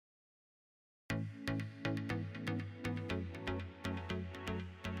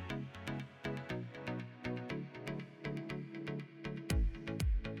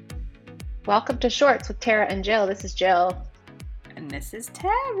Welcome to Shorts with Tara and Jill. This is Jill. And this is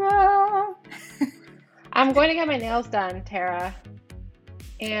Tara. I'm going to get my nails done, Tara,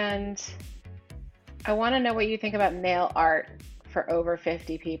 and I want to know what you think about nail art for over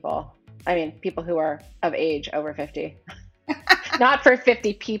 50 people. I mean, people who are of age over 50. Not for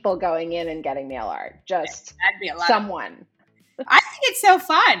 50 people going in and getting nail art, just That'd be a lot someone. I think it's so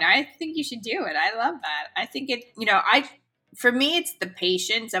fun. I think you should do it. I love that. I think for me, it's the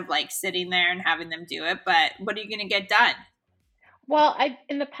patience of like sitting there and having them do it. But what are you going to get done? Well,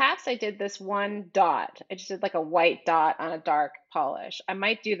 in the past I did this one dot. I just did like a white dot on a dark polish. I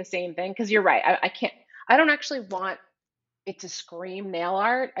might do the same thing because you're right. I can't. I don't actually want it to scream nail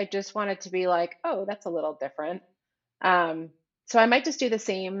art. I just want it to be like, oh, that's a little different. Um, so I might just do the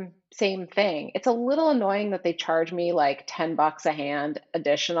same thing. It's a little annoying that they charge me like $10 a hand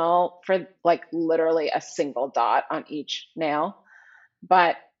additional for like literally a single dot on each nail.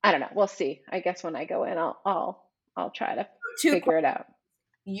 But I don't know. We'll see. I guess when I go in, I'll try to Two, figure it out.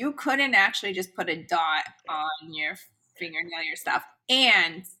 you couldn't actually just put a dot on your fingernail, your stuff.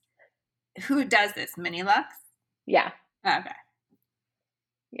 And who does this? Mini Lux? Yeah, Okay.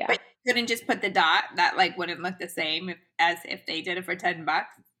 yeah. But you couldn't just put the dot. That like wouldn't look the same as if they did it for $10.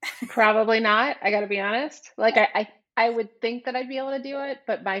 Probably not. I got to be honest. Like I would think that I'd be able to do it,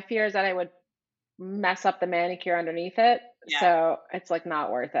 but my fear is that I would mess up the manicure underneath it. Yeah. So it's like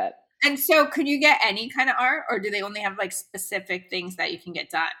not worth it. And so could you get any kind of art, or do they only have like specific things that you can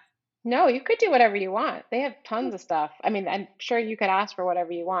get done? No, you could do whatever you want. They have tons of stuff. I mean, I'm sure you could ask for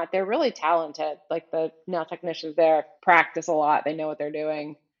whatever you want. They're really talented. Like the nail technicians there practice a lot. They know what they're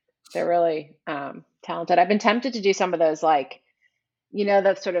doing. They're really talented. I've been tempted to do some of those like,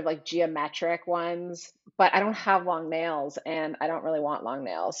 the sort of like geometric ones, but I don't have long nails and I don't really want long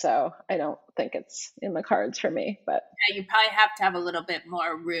nails. So I don't think it's in the cards for me. But Yeah, you probably have to have a little bit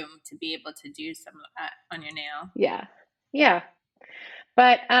more room to be able to do some of that on your nail. yeah, yeah.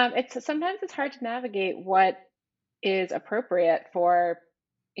 But it's sometimes it's hard to navigate what is appropriate for,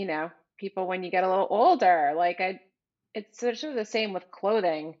 you know, people when you get a little older. It's sort of the same with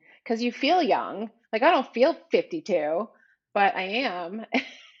clothing because you feel young. Like I don't feel 52, but I am.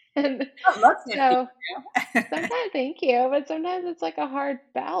 And Oh, love 50. so sometimes, thank you, but sometimes it's like a hard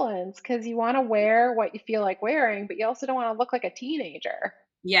balance because you want to wear what you feel like wearing, but you also don't want to look like a teenager.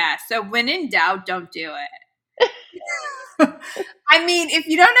 Yeah, so when in doubt, don't do it. I mean, if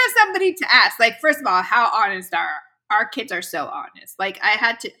you don't have somebody to ask, like, first of all, how honest are our kids are so honest. Like,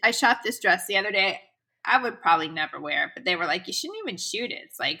 I shot this dress the other day. I would probably never wear it, but they were like, you shouldn't even shoot it.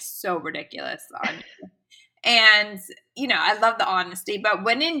 It's like so ridiculous on you. And, I love the honesty, but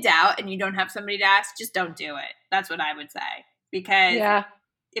when in doubt and you don't have somebody to ask, just don't do it. That's what I would say. Because Yeah,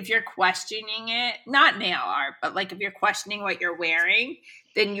 if you're questioning it, not nail art, but like if you're questioning what you're wearing,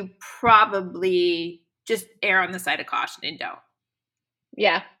 then you probably just err on the side of caution and don't.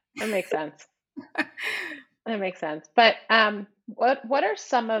 yeah, that makes sense. That makes sense. But what are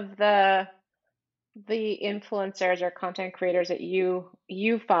some of the influencers or content creators that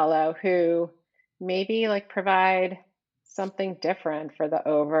you follow who maybe like provide something different for the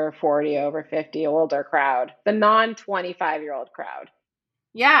over 40, over 50 older crowd, the non 25-year-old crowd?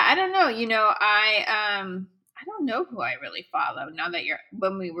 Yeah, I don't know. I don't know who I really follow now that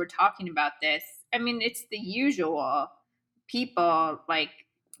when we were talking about this. I mean, it's the usual people like,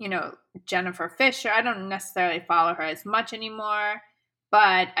 Jennifer Fisher. I don't necessarily follow her as much anymore,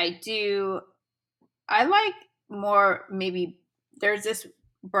 but I like more maybe there's this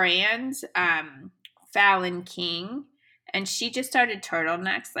brand, Fallon King, and she just started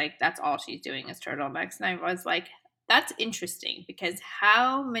turtlenecks. Like that's all she's doing is turtlenecks. And I was like, that's interesting because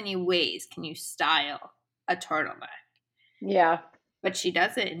how many ways can you style a turtleneck? Yeah. But she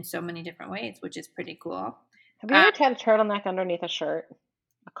does it in so many different ways, which is pretty cool. Have you ever tried a turtleneck underneath a shirt,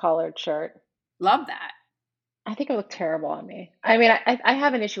 a collared shirt? Love that. I think it looked terrible on me. I mean, I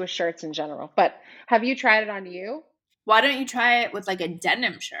have an issue with shirts in general, but have you tried it on you? Why don't you try it with like a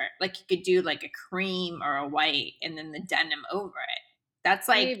denim shirt? Like you could do like a cream or a white and then the denim over it. That's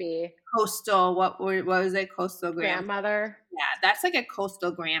like Maybe. coastal. What was it? Coastal grandma. Grandmother? Yeah, that's like a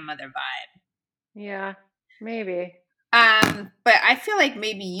coastal grandmother vibe. Yeah, maybe. But I feel like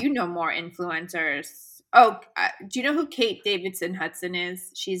maybe you know more influencers. Oh, do you know who Kate Davidson Hudson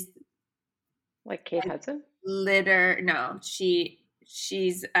is? She's Like Kate Hudson? no,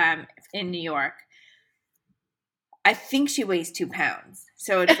 she's in New York. I think she weighs 2 pounds.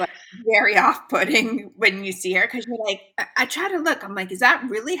 So it's like very off putting when you see her because you're like, I try to look. I'm like, is that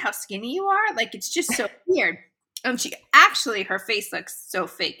really how skinny you are? Like, it's just so weird. She actually, her face looks so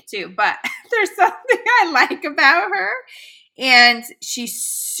fake too. But there's something I like about her and she's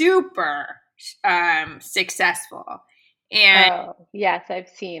super successful. And Oh, yes, I've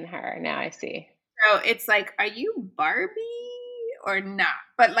seen her. Now I see. so it's like, are you Barbie or not?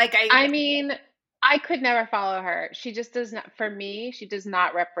 But like I mean, I could never follow her. She just does not, for me, she does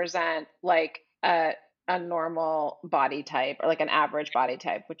not represent like a normal body type or like an average body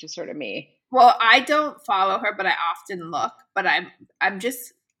type, which is sort of me. well, I don't follow her, but I often look. But I'm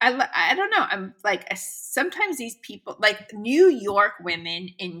just I don't know. I'm like sometimes these people, like New York women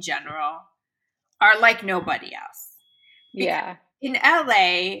in general, are like nobody else. Because Yeah. in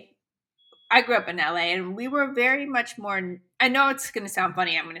LA, I grew up in LA, and we were very much more. I know it's going to sound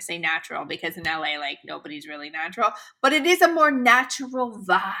funny. I'm going to say natural because in LA, like nobody's really natural, but it is a more natural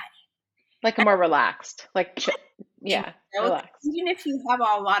vibe. Like a more relaxed, like, You yeah, know, relaxed. even if you have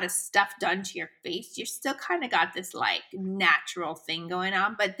a lot of stuff done to your face, you're still kind of got this like natural thing going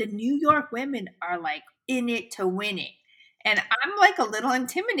on. But the New York women are like in it to win it. And I'm like a little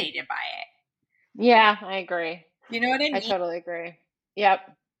intimidated by it. Yeah, I agree. You know what I I mean? totally agree. Yep.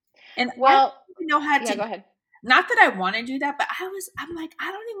 And I don't Well, even know how yeah, to, go ahead. not that I want to do that, but I'm like,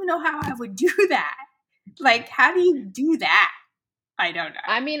 I don't even know how I would do that. Like, how do you do that? I don't know.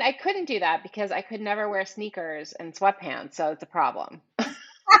 I mean, I couldn't do that because I could never wear sneakers and sweatpants, so it's a problem.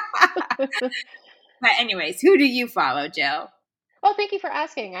 But anyways, who do you follow, Jill? Well, thank you for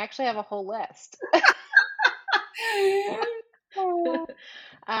asking. I actually have a whole list.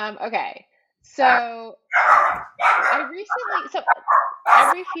 Okay. So so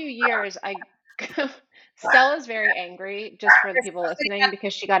every few years, Stella's very angry, just for the people listening,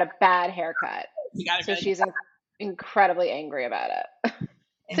 because she got a bad haircut. You gotta So go. she's incredibly angry about it.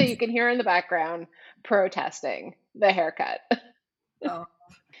 So And you can hear her in the background protesting the haircut. oh,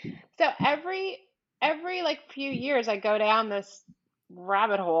 So every like few years I go down this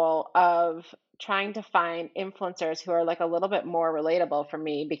rabbit hole of trying to find influencers who are like a little bit more relatable for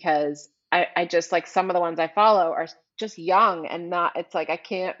me because I just like some of the ones I follow are just young and not it's like I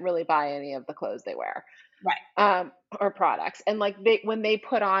can't really buy any of the clothes they wear right. um or products. And like they when they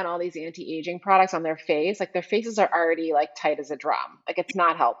put on all these anti-aging products on their face, like their faces are already like tight as a drum. Like it's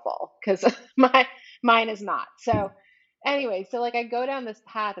not helpful because mine is not. So anyway, so like I go down this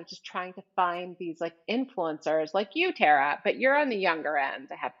path of just trying to find these like influencers like you, Tara, but you're on the younger end,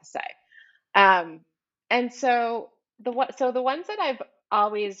 I have to say. Um, and so the ones that I've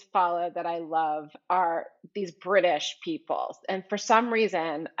always followed that I love are these British people. And for some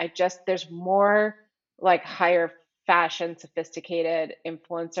reason, there's more like higher fashion, sophisticated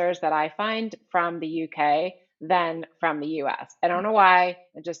influencers that I find from the UK than from the US. I don't know why,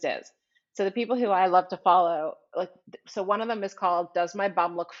 it just is. So the people who I love to follow, like, so one of them is called Does My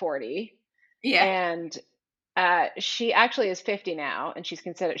Bum Look 40? Yeah. And she actually is 50 now, and she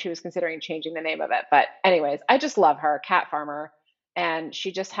was considering changing the name of it. But anyways, I just love her, Cat Farmer, and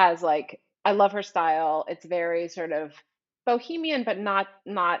she just has like I love her style. It's very sort of bohemian, but not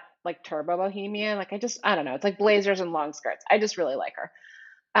like turbo bohemian. Like I don't know. It's like blazers and long skirts. I just really like her.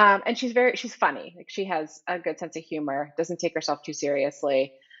 And she's funny. Like she has a good sense of humor. Doesn't take herself too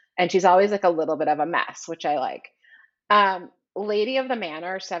seriously, and she's always like a little bit of a mess, which I like. Lady of the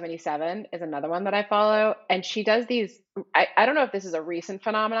Manor 77 is another one that I follow, and she does these. I don't know if this is a recent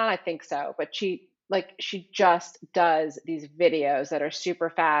phenomenon. I think so, but she just does these videos that are super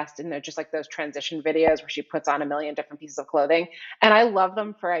fast, and they're just like those transition videos where she puts on a million different pieces of clothing, and I love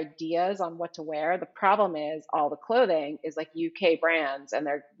them for ideas on what to wear. The problem is all the clothing is like UK brands, and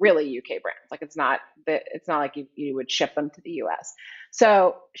they're really UK brands. Like it's not like you would ship them to the US.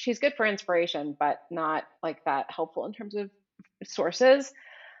 So she's good for inspiration, but not like that helpful in terms of sources.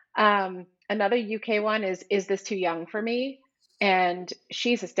 Another UK one is this too young for me? And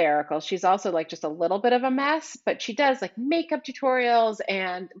she's hysterical. She's also like just a little bit of a mess, but she does like makeup tutorials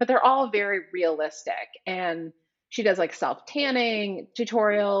but they're all very realistic. And she does like self tanning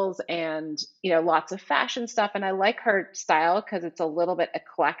tutorials and lots of fashion stuff. And I like her style because it's a little bit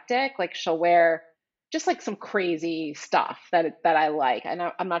eclectic. Like she'll wear just like some crazy stuff that I like. And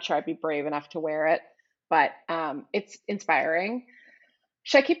I'm not sure I'd be brave enough to wear it, but it's inspiring.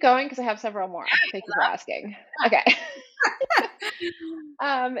 Should I keep going? Because I have several more. Thank you for asking. Okay.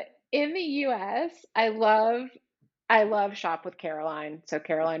 Um, in the US, I love Shop with Caroline. So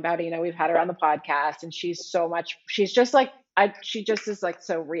Caroline Baudino, we've had her on the podcast, and she's just like she just is like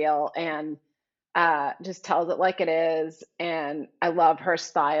so real and just tells it like it is. And I love her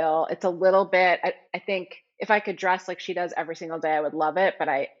style. It's a little bit, I think if I could dress like she does every single day, I would love it. But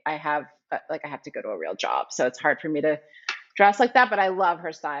I have like I have to go to a real job, so it's hard for me dress like that, but I love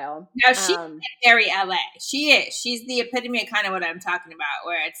her style. Now she's very LA. She is. She's the epitome of kind of what I'm talking about,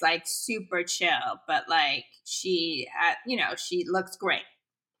 where it's like super chill, but like she, she looks great.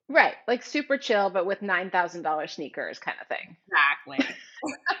 Right, like super chill, but with $9,000 sneakers kind of thing. Exactly.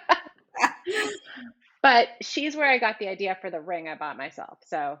 But she's where I got the idea for the ring I bought myself.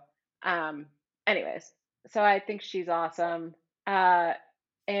 So, um, anyways, so I think she's awesome.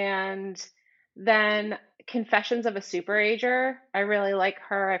 And then Confessions of a Superager, I really like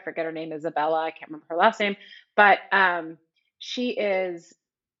her. I forget her name, Isabella. I can't remember her last name, but she is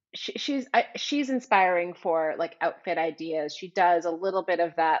she's inspiring for like outfit ideas. She does a little bit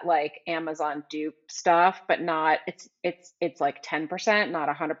of that like Amazon dupe stuff, but not it's like 10%, not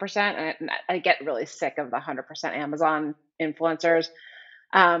 100%. And I get really sick of the 100% Amazon influencers.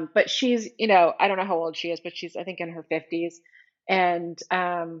 But she's, I don't know how old she is, but she's I think in her 50s. And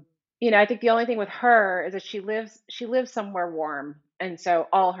I think the only thing with her is that she lives somewhere warm. And so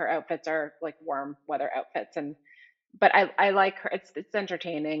all her outfits are like warm weather outfits. And but I like her. It's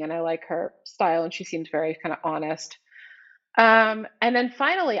entertaining, and I like her style, and she seems very kind of honest. And then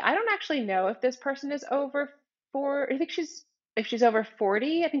finally, I don't actually know if this person is over four. I think she's if she's over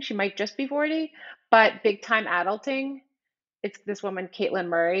 40. I think she might just be 40. But big time adulting. It's this woman, Caitlin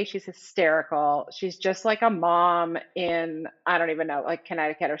Murray. She's hysterical. She's just like a mom in I don't even know, like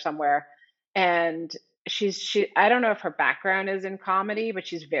Connecticut or somewhere. And she I don't know if her background is in comedy, but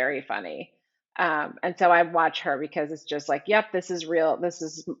she's very funny. And so I watch her because it's just like, yep, this is real. This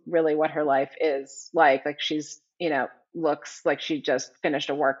is really what her life is like. Like she's, looks like she just finished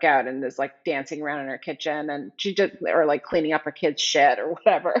a workout and is like dancing around in her kitchen and she just, or like cleaning up her kid's shit or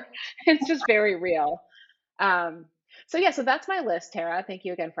whatever. It's just very real. Um, so yeah, so that's my list, Tara. Thank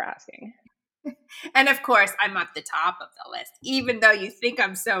you again for asking. And of course, I'm at the top of the list, even though you think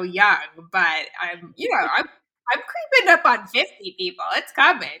I'm so young. But I'm creeping up on 50 people. It's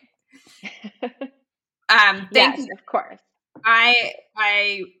coming. Thank Yes, you. of course.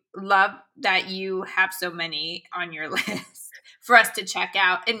 I love that you have so many on your list for us to check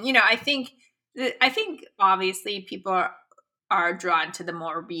out. And I think obviously people are drawn to the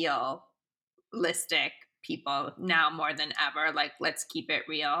more realistic people now more than ever. Like, let's keep it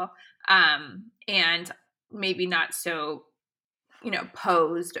real. And maybe not so,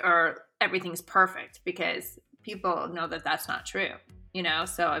 posed or everything's perfect, because people know that that's not true,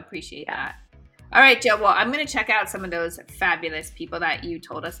 so I appreciate that. All right, Jill. Well, I'm going to check out some of those fabulous people that you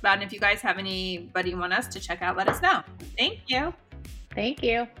told us about. And if you guys have anybody you want us to check out, let us know. Thank you. Thank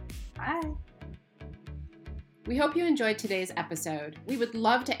you. Bye. We hope you enjoyed today's episode. We would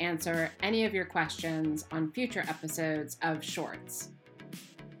love to answer any of your questions on future episodes of Shorts.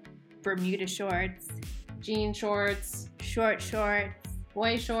 Bermuda shorts, Jean shorts, short shorts,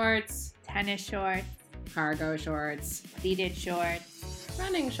 boy shorts, tennis shorts, cargo shorts, pleated shorts,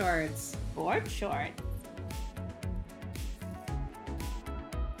 running shorts, board shorts.